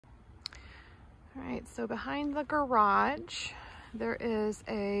All right, so behind the garage, there is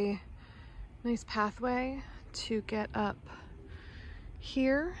a nice pathway to get up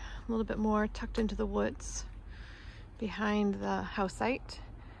here, a little bit more tucked into the woods. Behind the house site,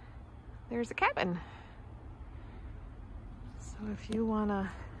 there's a cabin. So if you want a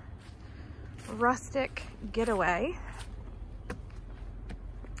rustic getaway,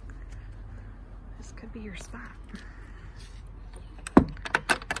 this could be your spot.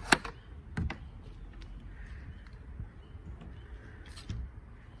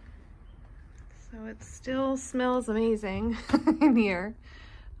 So it still smells amazing in here,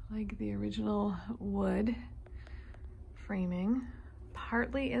 like the original wood framing.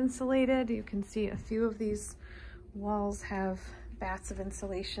 Partly insulated. You can see a few of these walls have bats of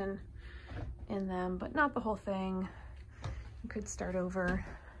insulation in them, but not the whole thing. You could start over.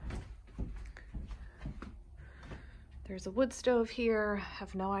 There's a wood stove here.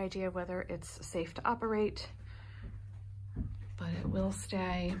 Have no idea whether it's safe to operate, but it will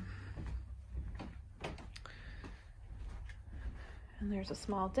stay. And there's a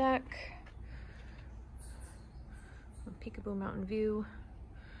small deck. A peekaboo mountain view.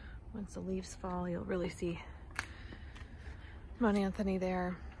 Once the leaves fall, you'll really see Mount Anthony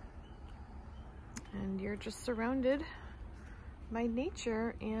there. And you're just surrounded by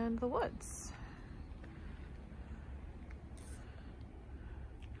nature and the woods.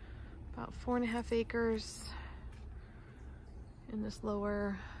 About 4.5 acres in this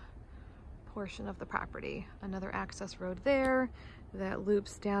lower portion of the property. Another access road there that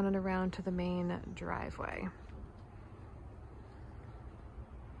loops down and around to the main driveway.